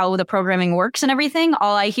how the programming works and everything.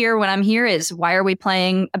 All I hear when I'm here is, why are we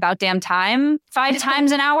playing About Damn Time 5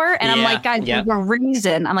 times an hour? And I'm like, guys, there's a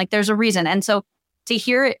reason. I'm like, there's a reason. And so to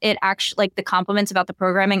hear it actually, like the compliments about the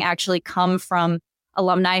programming actually come from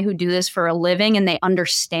alumni who do this for a living and they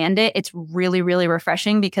understand it, it's really, really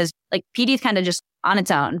refreshing because like PD is kind of just on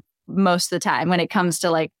its own most of the time when it comes to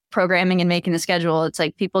like programming and making the schedule. It's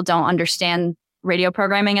like people don't understand radio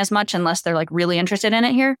programming as much unless they're like really interested in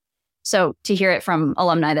it here. So to hear it from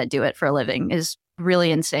alumni that do it for a living is really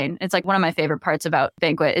insane. It's like one of my favorite parts about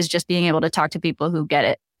Banquet is just being able to talk to people who get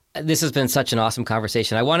it. This has been such an awesome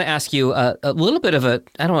conversation. I want to ask you a little bit of a,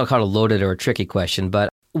 I don't want to call it a loaded or a tricky question, but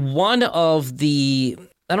one of the,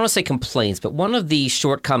 I don't want to say complaints, but one of the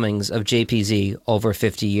shortcomings of JPZ over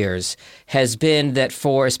 50 years has been that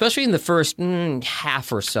for, especially in the first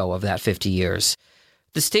half or so of that 50 years,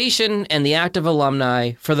 the station and the active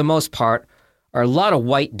alumni, for the most part, are a lot of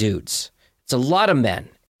white dudes. It's a lot of men.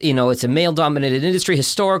 You know, it's a male-dominated industry.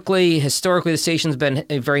 Historically, the station's been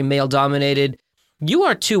very male-dominated. You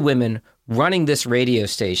are two women running this radio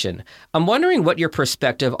station. I'm wondering what your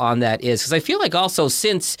perspective on that is, because I feel like also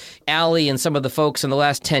since Allie and some of the folks in the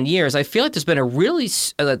last 10 years, I feel like there's been a really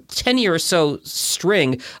 10-year or so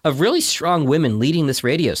string of really strong women leading this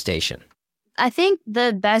radio station. I think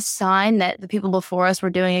the best sign that the people before us were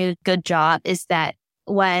doing a good job is that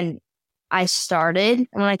when I started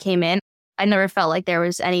and when I came in, I never felt like there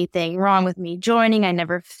was anything wrong with me joining. I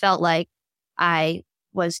never felt like I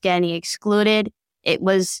was getting excluded. It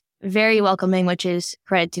was very welcoming, which is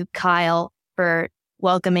credit to Kyle for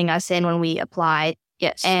welcoming us in when we applied.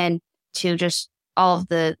 Yes. And to just all of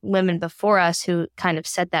the women before us who kind of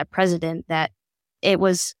set that precedent that it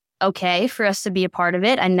was okay for us to be a part of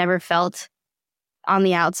it. I never felt on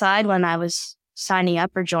the outside when I was signing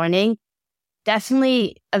up or joining.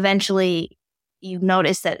 Definitely, eventually, you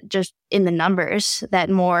notice that just in the numbers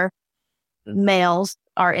that more males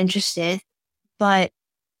are interested. But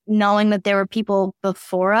knowing that there were people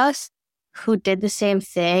before us who did the same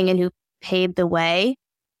thing and who paved the way,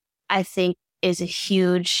 I think is a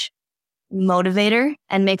huge motivator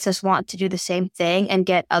and makes us want to do the same thing and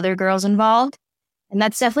get other girls involved. And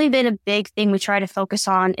that's definitely been a big thing we try to focus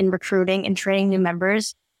on in recruiting and training new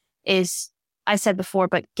members is, I said before,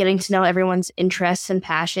 but getting to know everyone's interests and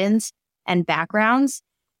passions and backgrounds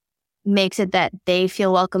makes it that they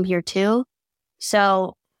feel welcome here too.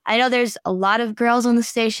 So I know there's a lot of girls on the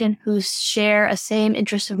station who share a same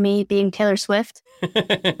interest of me being Taylor Swift.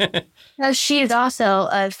 She is also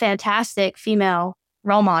a fantastic female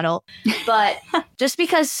role model. But just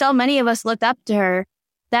because so many of us looked up to her,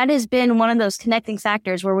 that has been one of those connecting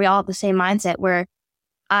factors where we all have the same mindset, where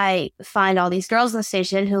I find all these girls on the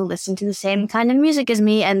station who listen to the same kind of music as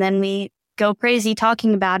me, and then we go crazy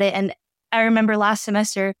talking about it. And I remember last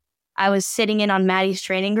semester, I was sitting in on Maddie's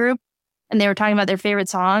training group, and they were talking about their favorite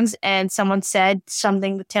songs, and someone said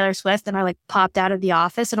something with Taylor Swift, and I like popped out of the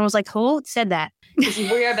office, and I was like, who said that? Because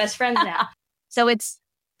we're our best friends now. So it's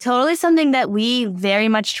totally something that we very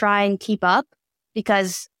much try and keep up,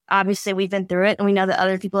 because obviously we've been through it, and we know that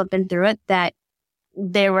other people have been through it, that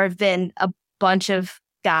there have been a bunch of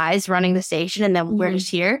guys running the station, and then we're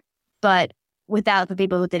just here. But without the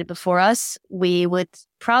people who did it before us, we would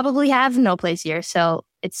probably have no place here. So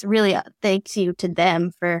it's really a thank you to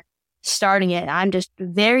them for starting it. I'm just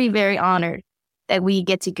very, very honored that we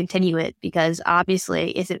get to continue it, because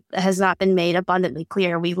obviously if it has not been made abundantly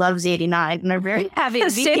clear, we love Z89 and are very happy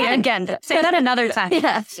to be here again. Say that another time.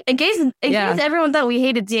 Yeah. In case everyone thought we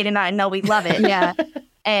hated Z89, no, we love it. Yeah.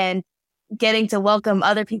 And getting to welcome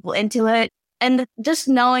other people into it. And just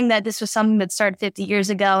knowing that this was something that started 50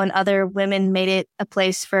 years ago and other women made it a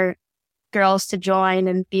place for girls to join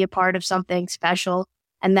and be a part of something special,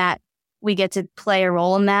 and that we get to play a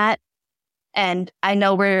role in that. And I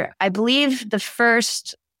know I believe the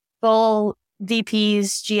first full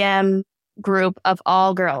VPs, GM group of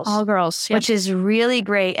all girls. All girls. Yep. Which is really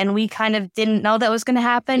great. And we kind of didn't know that was going to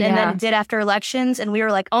happen. And then it did after elections. And we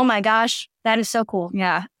were like, oh my gosh, that is so cool.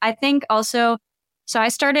 Yeah. I think also, so I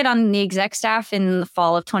started on the exec staff in the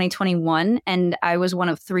fall of 2021, and I was one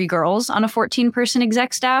of 3 girls on a 14-person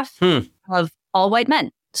exec staff of all white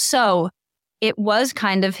men. So it was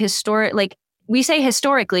kind of historic, like we say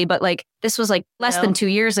historically, but like this was like less than 2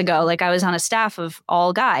 years ago. Like I was on a staff of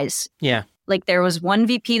all guys. Yeah. Like there was one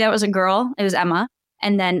VP that was a girl. It was Emma.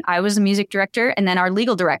 And then I was the music director. And then our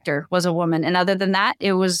legal director was a woman. And other than that,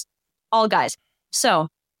 it was all guys. So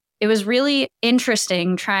it was really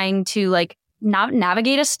interesting trying to like not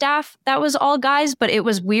navigate a staff that was all guys, but it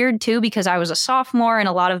was weird too because I was a sophomore and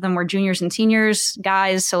a lot of them were juniors and seniors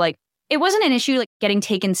guys. So like it wasn't an issue like getting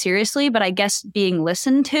taken seriously, but I guess being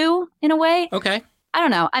listened to in a way. Okay. I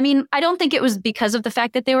don't know. I mean, I don't think it was because of the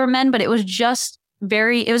fact that they were men, but it was just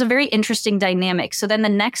it was a very interesting dynamic. So then the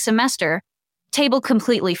next semester, table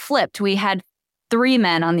completely flipped. We had 3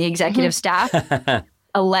 men on the executive staff,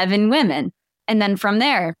 11 women. And then from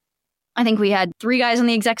there, I think we had 3 guys on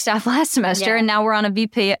the exec staff last semester, and now we're on a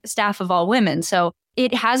VP staff of all women. So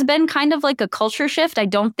it has been kind of like a culture shift. I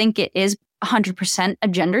don't think it is 100% a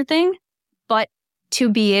gender thing, but to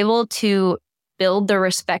be able to build the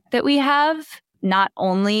respect that we have, not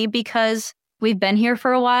only because we've been here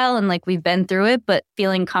for a while and like we've been through it, but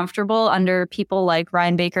feeling comfortable under people like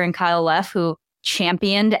Ryan Baker and Kyle Leff, who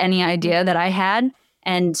championed any idea that I had.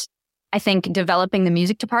 And I think developing the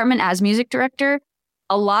music department as music director,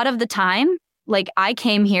 a lot of the time, like I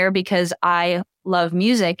came here because I love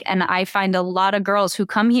music, and I find a lot of girls who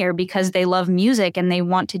come here because they love music and they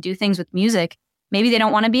want to do things with music. Maybe they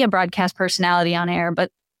don't want to be a broadcast personality on air,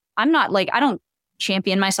 but I'm not like, I don't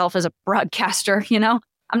champion myself as a broadcaster, you know?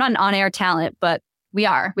 I'm not an on-air talent, but we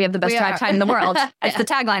have the best drive time in the world. That's the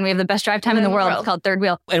tagline. We have the best drive time in the world. It's called Third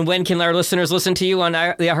Wheel. And when can our listeners listen to you on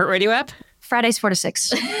the iHeartRadio app? Fridays 4 to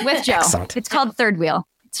 6 with Joe. Excellent. It's called Third Wheel.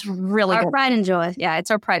 It's really Our good. pride and joy. Yeah, it's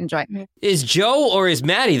our pride and joy. Is Joe or is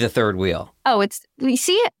Maddie the third wheel? Oh, we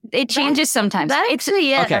see it changes sometimes.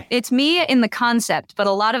 Okay. It's me in the concept, but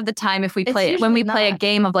a lot of the time if we play when we play a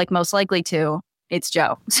game of like most likely to, it's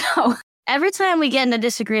Joe. So every time we get in a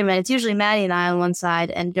disagreement, it's usually Maddie and I on one side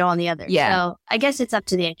and Joe on the other. Yeah. So I guess it's up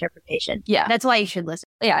to the interpretation. Yeah. That's why you should listen.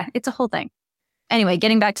 Yeah, it's a whole thing. Anyway,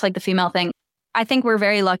 getting back to like the female thing, I think we're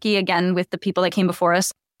very lucky again with the people that came before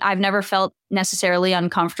us. I've never felt necessarily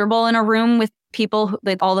uncomfortable in a room with people,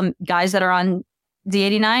 with all the guys that are on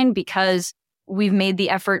Z89, because we've made the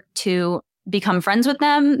effort to become friends with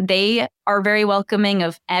them. They are very welcoming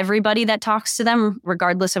of everybody that talks to them,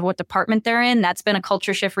 regardless of what department they're in. That's been a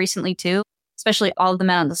culture shift recently too, especially all of the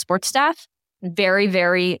men on the sports staff. Very,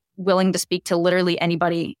 very willing to speak to literally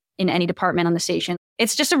anybody in any department on the station.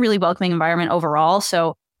 It's just a really welcoming environment overall.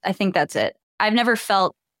 So I think that's it. I've never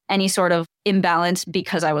felt any sort of imbalance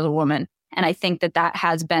because I was a woman. And I think that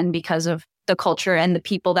has been because of the culture and the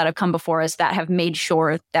people that have come before us that have made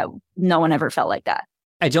sure that no one ever felt like that.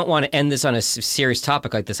 I don't want to end this on a serious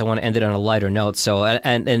topic like this. I want to end it on a lighter note. So,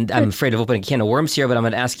 and I'm afraid of opening a can of worms here, but I'm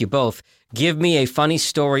going to ask you both. Give me a funny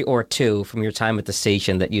story or 2 from your time at the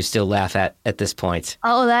station that you still laugh at this point.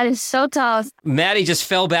 Oh, that is so tough. Maddie just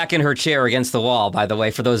fell back in her chair against the wall, by the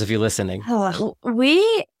way, for those of you listening.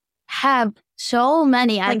 We have so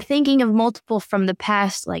many. I'm thinking of multiple from the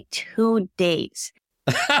past 2 days.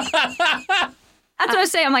 That's what I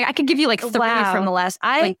was saying. I'm like, I could give you 3 from the last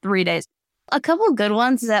 3 days. A couple of good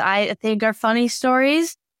ones that I think are funny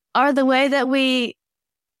stories are the way that we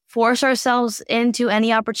force ourselves into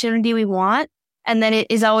any opportunity we want, and then it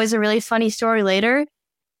is always a really funny story later.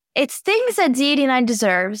 It's things that Z89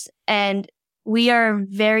 deserves, and we are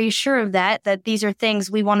very sure of that these are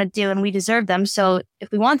things we want to do and we deserve them. So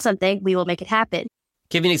if we want something, we will make it happen.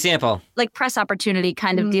 Give me an example. Like press opportunity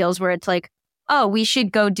kind of deals where it's like, oh, we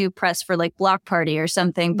should go do press for Block Party or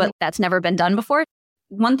something, but that's never been done before.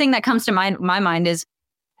 One thing that comes to my mind is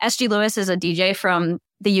S.G. Lewis is a DJ from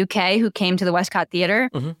the UK who came to the Westcott Theater.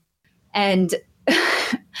 Mm-hmm. And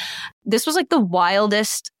this was the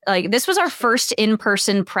wildest, this was our first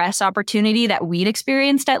in-person press opportunity that we'd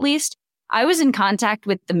experienced, at least. I was in contact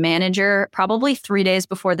with the manager probably 3 days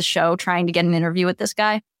before the show trying to get an interview with this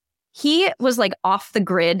guy. He was off the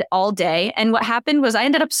grid all day. And what happened was I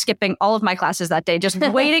ended up skipping all of my classes that day, just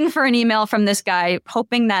waiting for an email from this guy,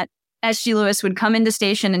 hoping that S.G. Lewis would come into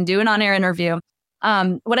station and do an on-air interview.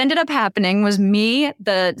 What ended up happening was me,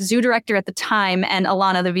 the zoo director at the time, and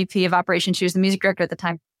Alana, the VP of operations, she was the music director at the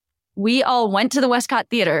time. We all went to the Westcott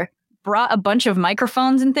Theater, brought a bunch of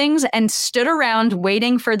microphones and things, and stood around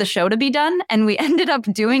waiting for the show to be done. And we ended up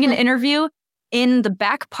doing an interview in the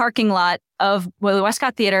back parking lot of the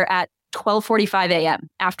Westcott Theater at 12:45 a.m.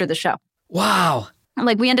 after the show. Wow.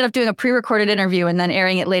 We ended up doing a pre-recorded interview and then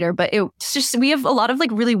airing it later. But it's just, we have a lot of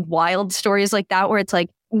really wild stories like that where it's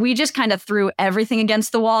we just kind of threw everything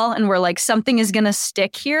against the wall and we're something is going to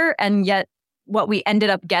stick here. And yet what we ended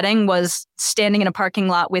up getting was standing in a parking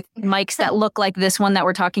lot with mics that look like this one that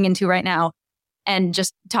we're talking into right now. And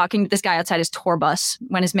just talking to this guy outside his tour bus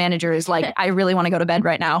when his manager is like, I really want to go to bed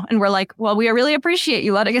right now. And we're like, well, we really appreciate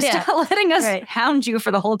you letting us hound you for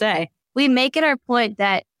the whole day. We make it our point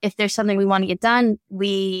that if there's something we want to get done,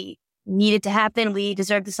 we need it to happen. We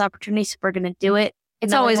deserve this opportunity, so we're going to do it.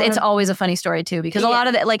 It's always a funny story too, because a lot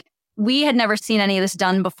of it, like, we had never seen any of this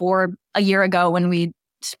done before a year ago when we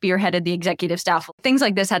spearheaded the executive staff. Things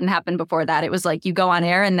like this hadn't happened before that. It was like, you go on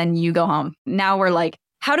air and then you go home. Now we're like,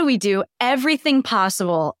 how do we do everything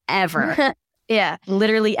possible ever? Yeah,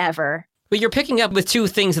 literally ever. But you're picking up with two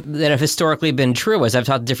things that have historically been true, as I've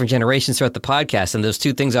taught different generations throughout the podcast. And those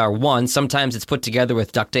two things are, one, sometimes it's put together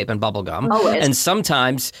with duct tape and bubble gum. Always. And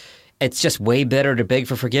sometimes it's just way better to beg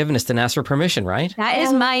for forgiveness than ask for permission, right? That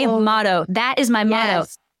is my motto. That is my motto.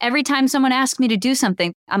 Every time someone asks me to do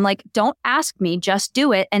something, I'm like, don't ask me, just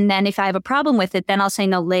do it. And then if I have a problem with it, then I'll say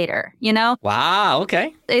no later, you know? Wow,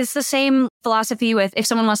 okay. It's the same philosophy with if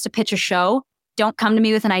someone wants to pitch a show, don't come to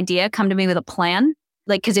me with an idea, come to me with a plan.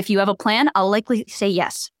 Like, because if you have a plan, I'll likely say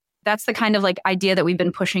yes. That's the kind of like idea that we've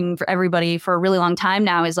been pushing for everybody for a really long time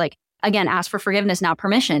now is like, again, ask for forgiveness, not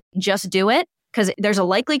permission. Just do it, because there's a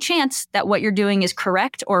likely chance that what you're doing is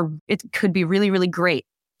correct or it could be really, really great.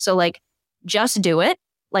 So like, just do it.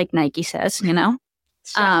 Like Nike says, you know,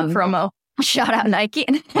 promo. Shout out Nike.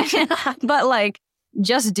 But like,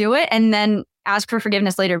 just do it and then ask for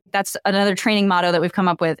forgiveness later. That's another training motto that we've come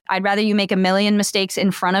up with. I'd rather you make a million mistakes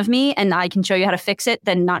in front of me and I can show you how to fix it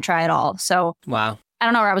than not try at all. So wow. I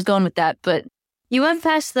don't know where I was going with that, but you went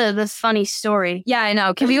past the funny story. Yeah, I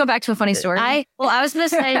know. Can we go back to a funny story? I was going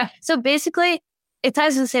to say, so basically it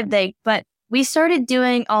ties to the same thing, but we started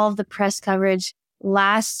doing all of the press coverage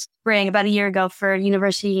last spring, about a year ago, for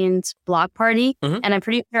University Union's block party. Mm-hmm. And I'm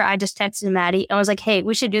pretty sure I just texted Maddie and was like, hey,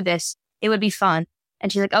 we should do this. It would be fun.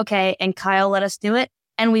 And she's like, okay. And Kyle let us do it.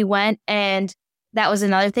 And we went, and that was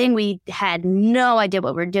another thing. We had no idea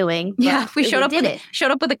what we're doing. Yeah, we showed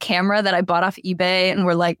up with a camera that I bought off eBay, and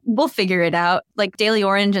we're like, we'll figure it out. Like Daily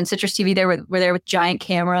Orange and Citrus TV, they were there with giant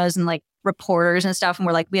cameras and like reporters and stuff. And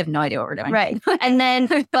we're like, we have no idea what we're doing. Right. And then,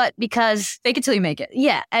 but because fake it till you make it.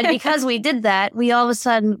 Yeah. And because we did that, we all of a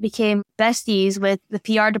sudden became besties with the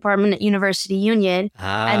PR department at University Union.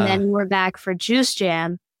 And then we're back for Juice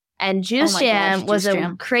Jam. And Juice Jam was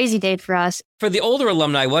a crazy date for us. For the older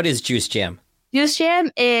alumni, what is Juice Jam? Juice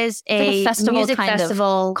Jam is a music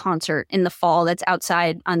festival concert in the fall that's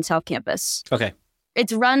outside on South Campus. Okay.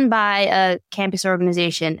 It's run by a campus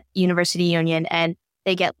organization, University Union, and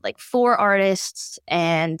they get like 4 artists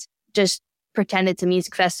and just pretend it's a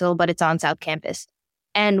music festival, but it's on South Campus.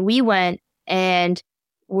 And we went and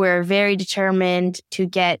we're very determined to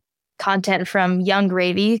get content from Young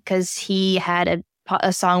Gravy because he had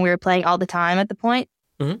a song we were playing all the time at the point.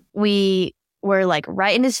 Mm-hmm. We were like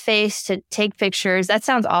right in his face to take pictures. That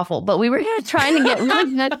sounds awful, but we were trying to get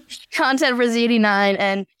really good content for Z89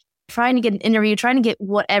 and trying to get an interview, trying to get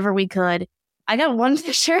whatever we could. I got one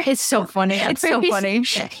picture. It's so funny. It's so funny.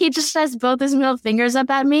 He just has both his middle fingers up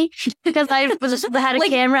at me because I just had a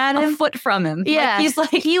like camera at him. A foot from him. Yeah.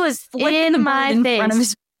 He was in my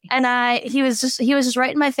face. And he was just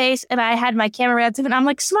right in my face, and I had my camera at him, and I'm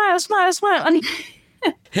like, smile, smile, smile.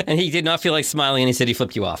 And he did not feel like smiling, and he said he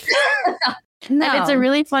flipped you off. No. And it's a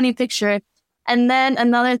really funny picture. And then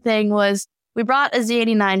another thing was, we brought a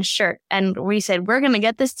Z89 shirt, and we said, we're going to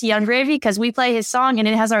get this to Young Gravy because we play his song and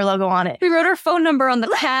it has our logo on it. We wrote our phone number on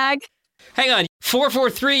the tag. Hang on.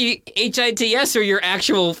 443 HITS or your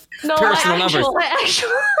actual personal number?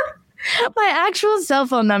 My actual cell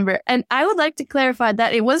phone number. And I would like to clarify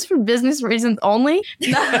that it was for business reasons only.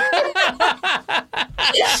 I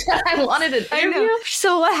wanted an interview.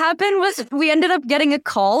 So what happened was we ended up getting a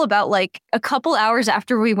call about like a couple hours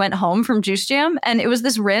after we went home from Juice Jam. And it was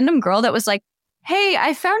this random girl that was like, hey,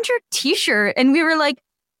 I found your t-shirt. And we were like,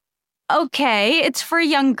 okay, it's for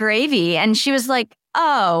Young Gravy. And she was like,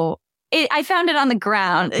 oh, I found it on the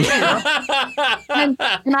ground. and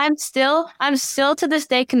I'm still to this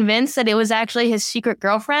day convinced that it was actually his secret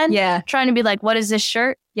girlfriend. Yeah. Trying to be like, what is this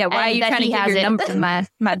shirt? Yeah, why are you trying to give your number to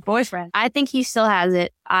my boyfriend? I think he still has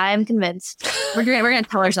it. I'm convinced. We're gonna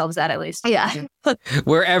tell ourselves that at least. Yeah.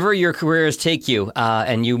 Wherever your careers take you,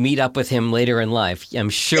 and you meet up with him later in life, I'm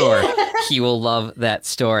sure he will love that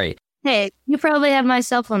story. Hey, you probably have my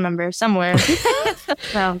cell phone number somewhere.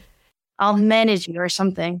 So I'll manage you or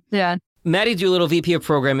something. Yeah. Maddie Doolittle, VP of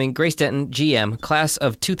Programming, Grace Denton, GM, class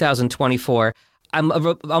of 2024. I'm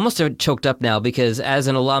almost choked up now because as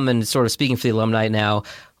an alum and sort of speaking for the alumni now,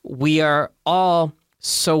 we are all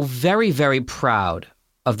so very, very proud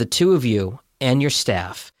of the two of you and your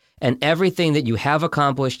staff and everything that you have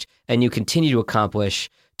accomplished and you continue to accomplish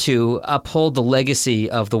to uphold the legacy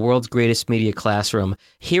of the world's greatest media classroom.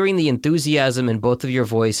 Hearing the enthusiasm in both of your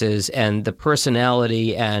voices and the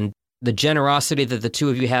personality and the generosity that the two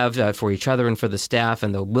of you have for each other and for the staff,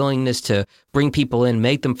 and the willingness to bring people in,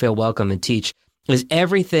 make them feel welcome and teach, is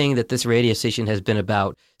everything that this radio station has been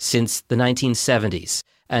about since the 1970s.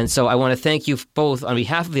 And so I want to thank you both on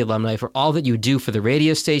behalf of the alumni for all that you do for the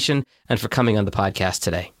radio station and for coming on the podcast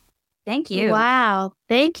today. Thank you. Wow.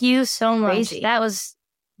 Thank you so much. Crazy. That was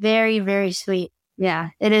very, very sweet. Yeah,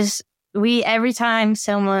 it is. Every time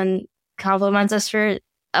someone compliments us for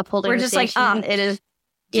upholding We're the just like, station, it is.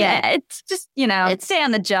 Yeah, it's just, it's stay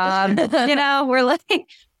on the job. We're like,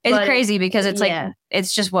 it's crazy because it's like,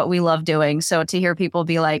 it's just what we love doing. So to hear people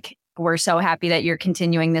be like, we're so happy that you're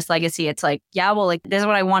continuing this legacy. It's like, yeah, well, like, this is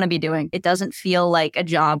what I want to be doing. It doesn't feel like a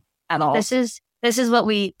job at all. This is what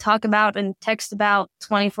we talk about and text about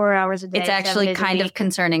 24 hours a day. It's actually kind of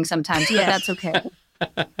concerning sometimes, but that's okay.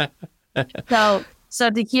 So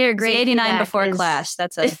to hear great 89 before class.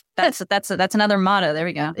 That's another motto. There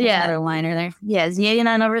we go. Yeah. Another liner there. Yeah,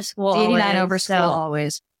 Z89 over school. Z89 over school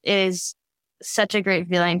always. It is such a great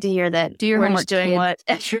feeling to hear that Do your we're homework, just doing kid. what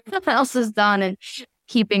everyone else has done and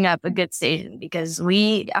keeping up a good station, because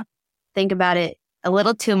we think about it a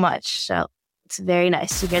little too much. So it's very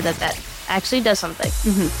nice to hear that actually does something.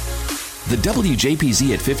 Mm-hmm. The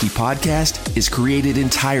WJPZ at 50 podcast is created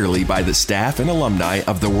entirely by the staff and alumni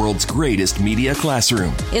of the world's greatest media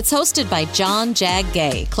classroom. It's hosted by John Jag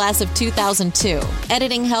Gay, class of 2002.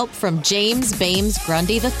 Editing help from James Bames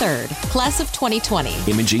Grundy III, class of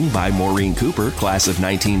 2020. Imaging by Maureen Cooper, class of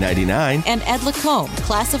 1999. And Ed Lacombe,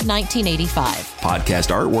 class of 1985. Podcast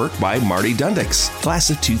artwork by Marty Dundix,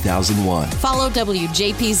 class of 2001. Follow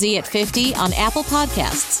WJPZ at 50 on Apple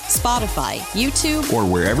Podcasts, Spotify, YouTube, or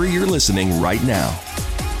wherever you're listening right now.